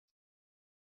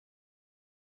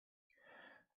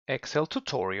Excel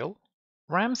tutorial,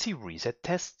 Ramsey reset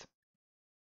test.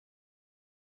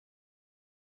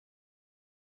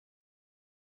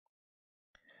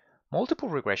 Multiple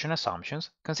regression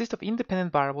assumptions consist of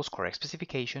independent variables correct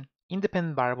specification,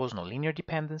 independent variables no linear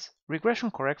dependence,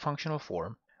 regression correct functional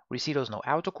form, residuals no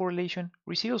autocorrelation,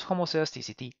 residuals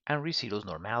homoscedasticity, and residuals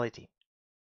normality.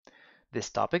 This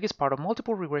topic is part of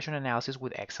multiple regression analysis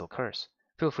with Excel course.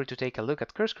 Feel free to take a look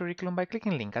at course curriculum by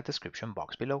clicking link at description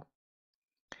box below.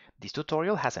 This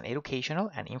tutorial has an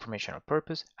educational and informational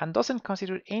purpose and doesn't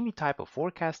consider any type of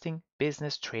forecasting,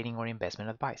 business, trading, or investment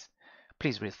advice.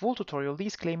 Please read full tutorial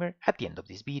disclaimer at the end of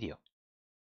this video.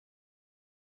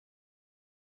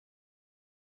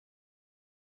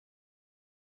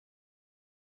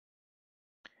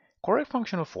 Correct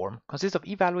functional form consists of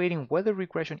evaluating whether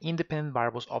regression independent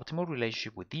variable's optimal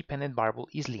relationship with dependent variable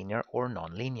is linear or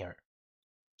nonlinear.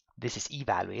 This is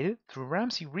evaluated through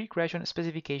Ramsey regression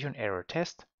specification error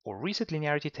test or reset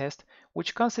linearity test,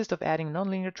 which consists of adding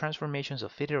nonlinear transformations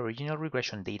of fitted original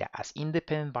regression data as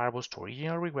independent variables to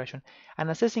original regression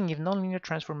and assessing if nonlinear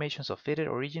transformations of fitted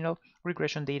original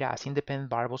regression data as independent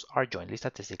variables are jointly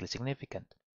statistically significant.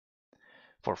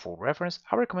 For full reference,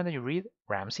 I recommend that you read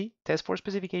Ramsey, Test for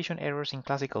Specification Errors in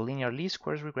Classical Linear Least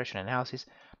Squares Regression Analysis,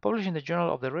 published in the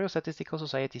Journal of the Royal Statistical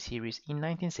Society series in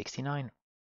 1969.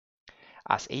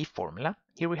 As a formula,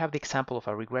 here we have the example of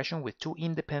a regression with two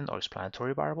independent or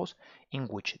explanatory variables in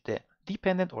which the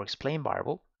dependent or explained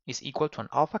variable is equal to an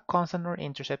alpha constant or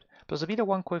intercept plus a beta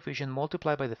 1 coefficient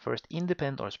multiplied by the first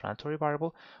independent or explanatory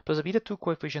variable plus a beta 2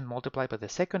 coefficient multiplied by the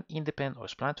second independent or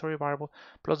explanatory variable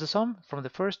plus the sum from the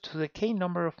first to the k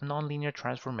number of nonlinear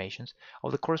transformations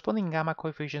of the corresponding gamma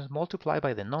coefficients multiplied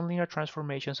by the nonlinear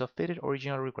transformations of fitted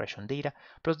original regression data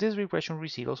plus these regression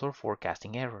residuals or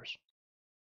forecasting errors.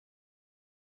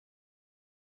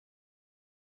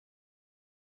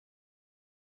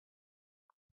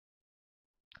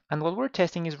 And what we're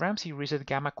testing is Ramsey reset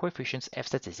gamma coefficient's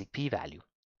f-statistic p-value.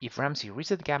 If Ramsey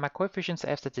reset gamma coefficient's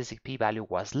f-statistic p-value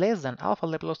was less than alpha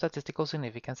level of statistical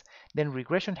significance, then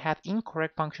regression had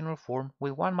incorrect functional form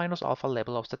with 1 minus alpha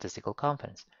level of statistical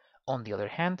confidence. On the other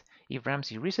hand, if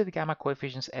Ramsey reset gamma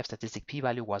coefficient's f-statistic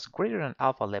p-value was greater than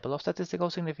alpha level of statistical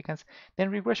significance,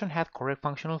 then regression had correct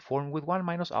functional form with 1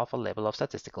 minus alpha level of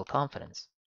statistical confidence.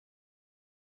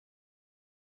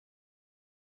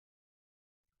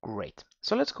 Great.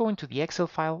 So let's go into the Excel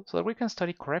file so that we can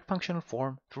study correct functional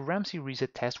form through Ramsey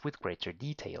reset test with greater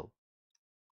detail.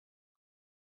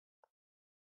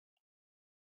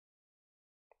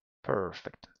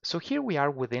 Perfect. So here we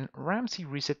are within Ramsey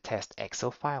reset test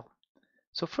Excel file.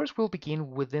 So first we'll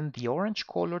begin within the orange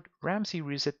colored Ramsey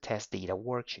reset test data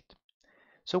worksheet.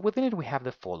 So within it we have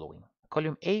the following.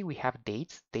 Column A, we have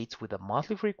dates with a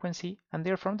monthly frequency, and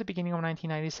they're from the beginning of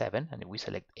 1997, and if we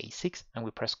select A6 and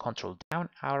we press Ctrl down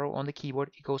arrow on the keyboard,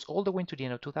 it goes all the way to the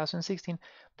end of 2016,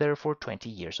 therefore 20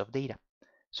 years of data.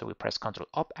 So we press Ctrl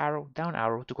up arrow, down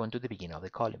arrow to go into the beginning of the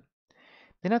column.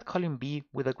 Then at column B,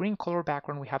 with a green color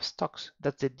background, we have stocks.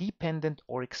 That's the dependent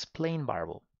or explained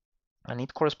variable, and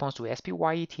it corresponds to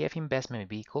SPY ETF investment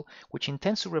vehicle, which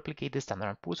intends to replicate the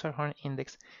Standard & Poor's 500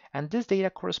 index, and this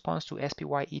data corresponds to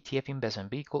SPY ETF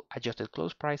investment vehicle adjusted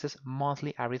close prices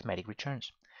monthly arithmetic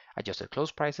returns. Adjusted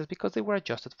close prices because they were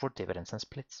adjusted for dividends and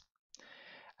splits.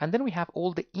 And then we have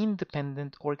all the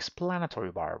independent or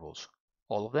explanatory variables,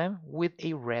 all of them with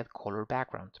a red color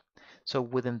background. So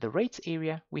within the rates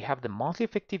area, we have the monthly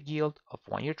effective yield of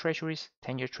 1-year treasuries,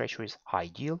 10-year treasuries, high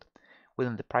yield.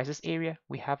 Within the prices area,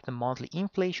 we have the monthly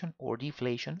inflation or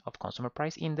deflation of consumer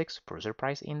price index, producer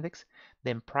price index,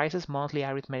 then prices monthly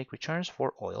arithmetic returns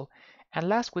for oil, and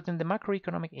last within the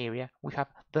macroeconomic area, we have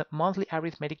the monthly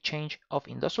arithmetic change of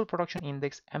industrial production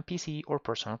index and PCE or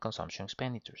personal consumption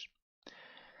expenditures.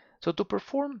 So to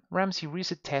perform Ramsey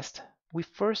reset test, we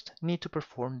first need to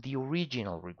perform the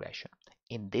original regression.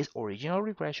 In this original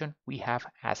regression, we have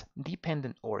as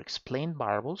dependent or explained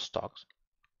variables stocks,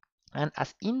 and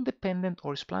as independent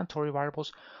or explanatory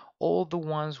variables, all the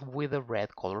ones with a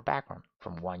red color background,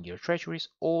 from 1-year treasuries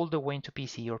all the way into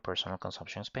PCE or personal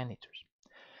consumption expenditures.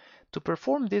 To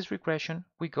perform this regression,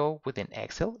 we go within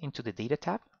Excel into the Data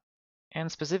tab,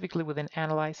 and specifically within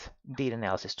Analyze, Data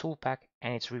Analysis Toolpack,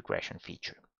 and its regression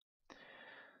feature.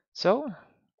 So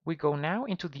we go now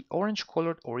into the orange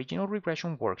colored original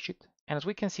regression worksheet, and as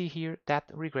we can see here, that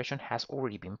regression has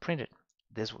already been printed.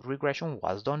 This regression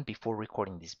was done before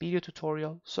recording this video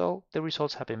tutorial, so the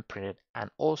results have been printed and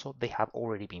also they have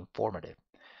already been formatted.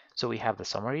 So we have the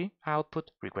summary output,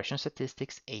 regression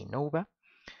statistics, ANOVA,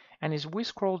 and as we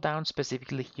scroll down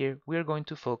specifically here, we are going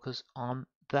to focus on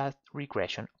that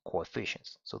regression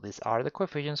coefficients. So these are the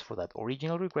coefficients for that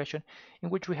original regression, in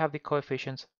which we have the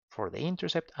coefficients for the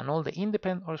intercept and all the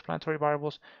independent or explanatory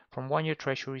variables from 1-year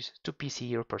treasuries to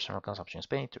PCE or personal consumption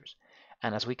expenditures.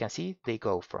 And as we can see, they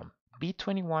go from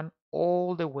B21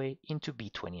 all the way into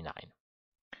B29.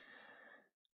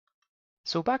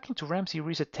 So back into Ramsey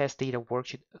Reset Test Data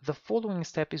Worksheet, the following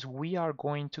step is we are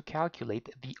going to calculate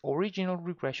the original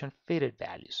regression fitted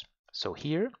values. So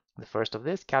here, the first of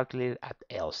this calculated at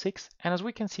L6, and as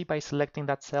we can see by selecting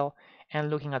that cell and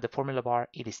looking at the formula bar,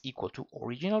 it is equal to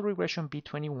original regression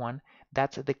B21.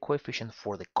 That's the coefficient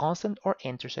for the constant or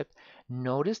intercept.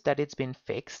 Notice that it's been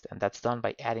fixed, and that's done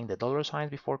by adding the dollar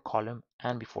signs before column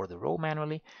and before the row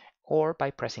manually, or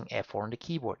by pressing F4 on the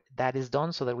keyboard. That is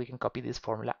done so that we can copy this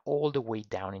formula all the way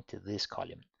down into this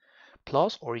column.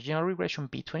 Plus original regression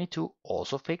B22,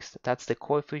 also fixed. That's the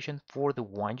coefficient for the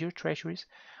 1-year treasuries,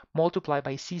 multiplied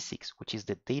by C6, which is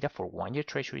the data for 1-year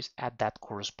treasuries at that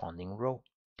corresponding row.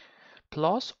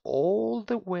 Plus all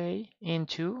the way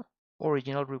into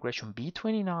original regression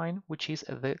B29, which is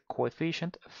the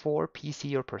coefficient for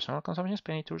PC or personal consumption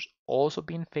expenditures, also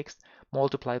being fixed,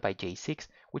 multiplied by J6,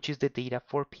 which is the data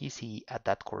for PCE at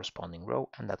that corresponding row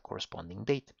and that corresponding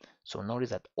date. So notice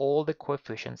that all the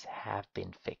coefficients have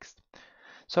been fixed.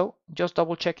 So just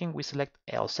double checking, we select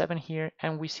L7 here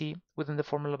and we see within the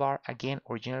formula bar, again,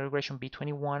 original regression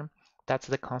B21, that's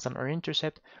the constant or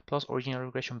intercept, plus original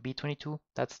regression B22,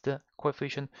 that's the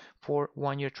coefficient for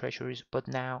 1-year treasuries, but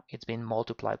now it's been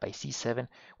multiplied by C7,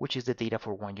 which is the data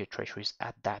for 1-year treasuries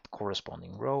at that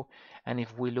corresponding row. And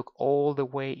if we look all the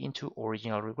way into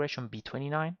original regression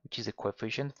B29, which is the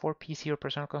coefficient for PC or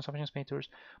personal consumption expenditures,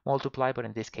 multiplied, but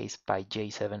in this case by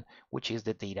J7, which is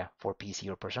the data for PC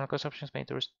or personal consumption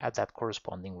expenditures at that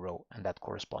corresponding row and that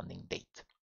corresponding date.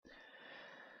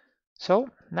 So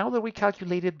now that we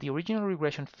calculated the original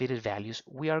regression fitted values,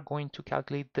 we are going to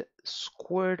calculate the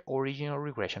squared original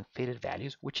regression fitted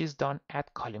values, which is done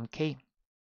at column K.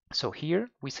 So here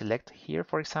we select here,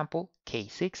 for example,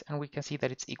 K6, and we can see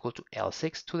that it's equal to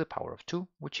L6 to the power of 2,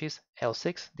 which is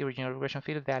L6, the original regression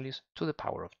fitted values, to the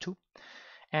power of 2.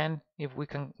 And if we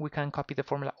can copy the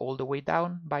formula all the way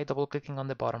down by double clicking on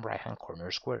the bottom right hand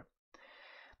corner square.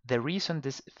 The reason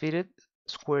this fitted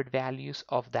squared values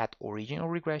of that original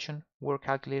regression were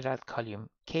calculated at column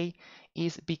K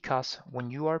is because when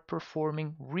you are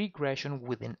performing regression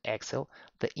within Excel,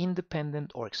 the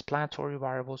independent or explanatory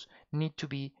variables need to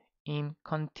be in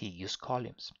contiguous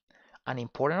columns. An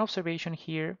important observation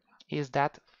here is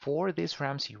that for this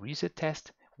Ramsey reset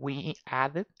test, we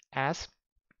added as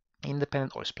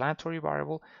independent or explanatory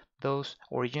variable those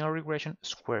original regression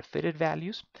square fitted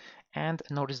values. And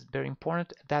notice, very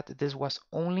important, that this was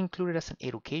only included as an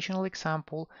educational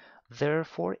example,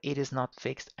 therefore it is not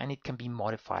fixed and it can be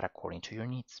modified according to your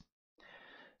needs.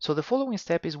 So the following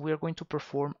step is we are going to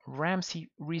perform Ramsey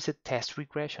reset test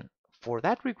regression. For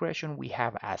that regression, we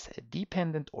have as a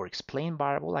dependent or explained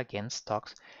variable against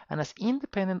stocks, and as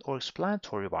independent or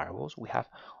explanatory variables, we have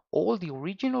all the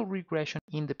original regression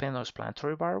independent or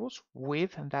explanatory variables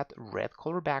with that red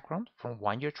color background from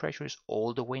 1-year treasuries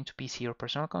all the way into PC or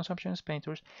personal consumption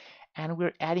expenditures, and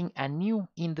we're adding a new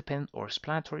independent or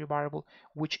explanatory variable,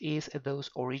 which is those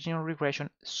original regression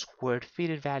squared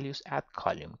fitted values at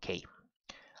column K.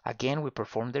 Again, we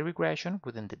perform the regression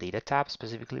within the Data tab,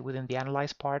 specifically within the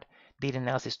Analyze part, Data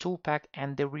Analysis Toolpack,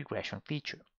 and the Regression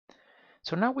feature.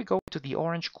 So now we go to the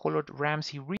orange-colored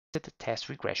Ramsey Reset Test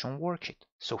Regression Worksheet.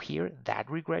 So here,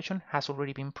 that regression has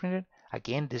already been printed.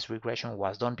 Again, this regression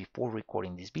was done before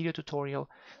recording this video tutorial,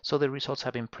 so the results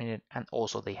have been printed and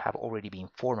also they have already been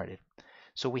formatted.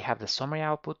 So we have the summary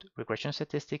output, regression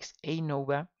statistics,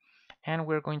 ANOVA, and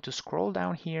we're going to scroll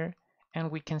down here and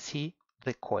we can see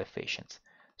the coefficients.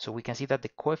 So we can see that the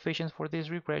coefficients for this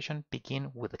regression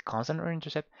begin with the constant or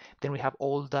intercept. Then we have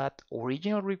all that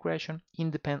original regression,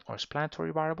 independent or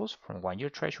explanatory variables from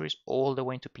 1-year treasuries all the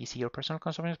way into PC or personal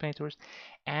consumption expenditures.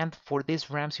 And for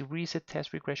this Ramsey reset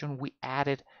test regression, we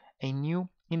added a new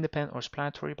independent or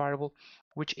explanatory variable,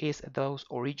 which is those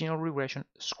original regression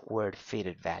squared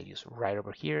fitted values right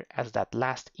over here as that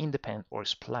last independent or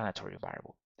explanatory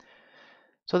variable.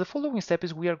 So the following step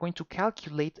is we are going to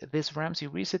calculate this Ramsey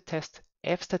reset test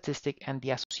F statistic and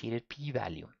the associated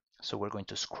p-value. So we're going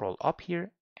to scroll up here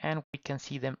and we can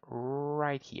see them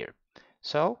right here.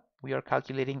 So we are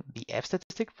calculating the F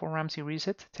statistic for Ramsey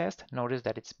reset test. Notice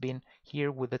that it's been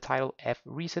here with the title F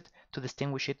reset to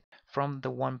distinguish it from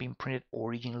the one being printed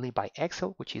originally by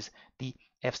Excel, which is the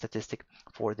F statistic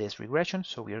for this regression.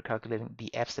 So we are calculating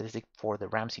the F statistic for the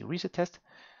Ramsey reset test.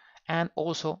 and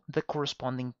also the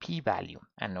corresponding p-value.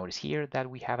 And notice here that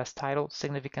we have as title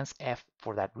significance F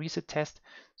for that reset test,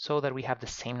 so that we have the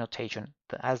same notation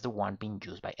as the one being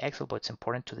used by Excel, but it's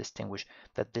important to distinguish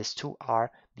that these two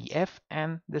are the F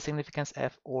and the significance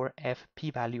F or F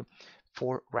p-value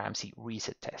for Ramsey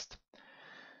reset test.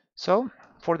 So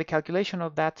for the calculation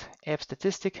of that F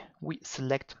statistic, we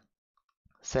select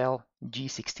cell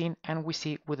G16 and we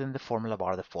see within the formula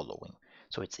bar the following.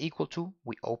 So it's equal to,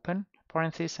 we open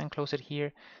parenthesis and close it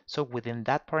here. So within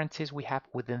that parenthesis we have,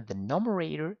 within the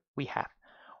numerator we have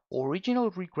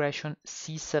original regression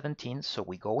C17. So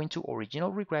we go into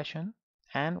original regression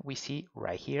and we see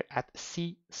right here at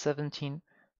C17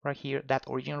 right here that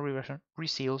original regression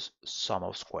receives sum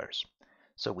of squares.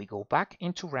 So we go back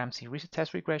into Ramsey reset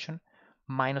test regression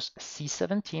minus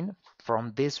C17.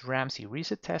 From this Ramsey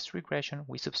reset test regression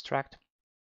we subtract,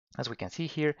 as we can see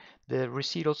here, the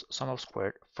residual sum of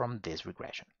squared from this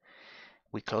regression.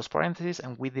 We close parentheses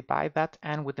and we divide that,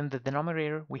 and within the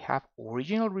denominator we have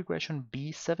original regression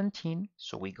B17,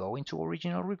 so we go into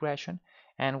original regression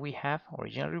and we have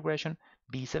original regression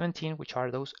B17, which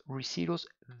are those residual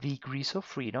degrees of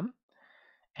freedom,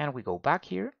 and we go back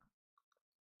here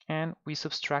and we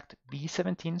subtract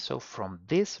B17. So from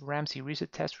this Ramsey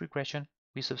reset test regression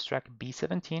we subtract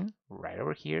B17 right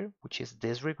over here, which is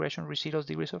this regression residual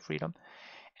degrees of freedom,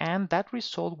 and that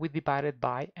result we divided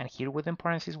by, and here within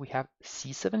parentheses we have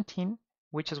C17,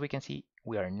 which, as we can see,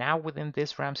 we are now within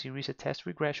this Ramsey reset test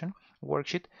regression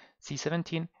worksheet,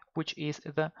 C17, which is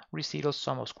the residual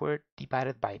sum of squared,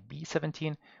 divided by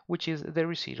B17, which is the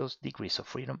residual degrees of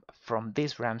freedom from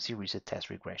this Ramsey reset test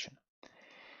regression.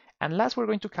 And last, we're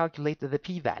going to calculate the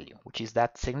p-value, which is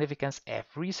that significance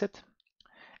F reset,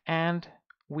 and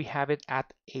we have it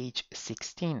at age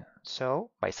 16. So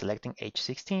by selecting age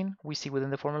 16, we see within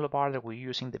the formula bar that we're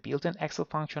using the built-in Excel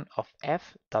function of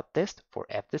f.dist for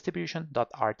f distribution,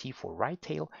 .rt for right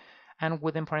tail, and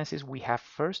within parentheses we have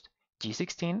first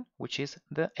G16, which is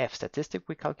the F statistic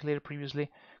we calculated previously,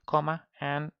 comma,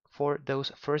 and for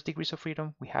those first degrees of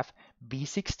freedom we have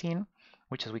B16,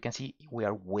 which, as we can see, we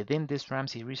are within this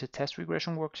Ramsey reset test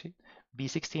regression worksheet.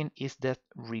 B16 is the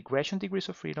regression degrees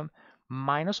of freedom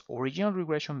minus original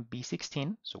regression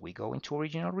B16. So we go into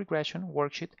original regression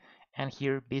worksheet, and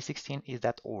here B16 is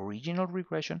that original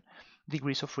regression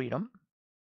degrees of freedom.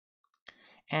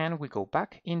 And we go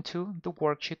back into the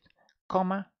worksheet,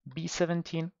 comma,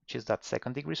 B17, which is that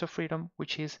second degrees of freedom,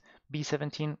 which is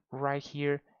B17 right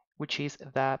here, which is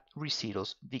that residual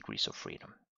degrees of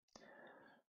freedom.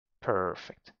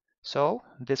 Perfect. So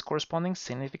this corresponding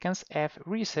significance F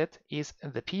reset is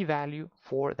the p-value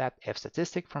for that F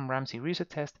statistic from Ramsey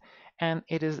reset test, and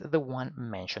it is the one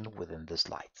mentioned within the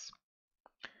slides.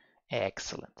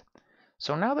 Excellent.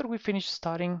 So now that we finished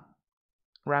studying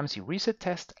Ramsey reset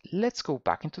test, let's go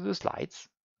back into the slides.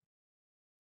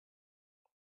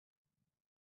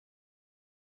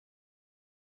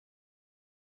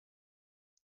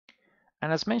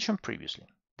 And as mentioned previously,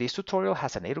 this tutorial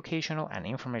has an educational and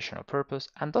informational purpose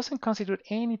and doesn't constitute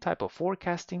any type of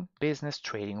forecasting, business,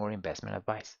 trading, or investment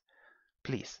advice.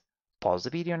 Please pause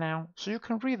the video now so you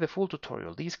can read the full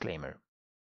tutorial disclaimer.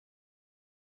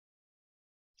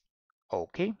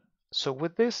 Okay, so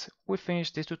with this, we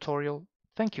finish this tutorial.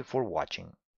 Thank you for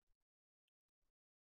watching.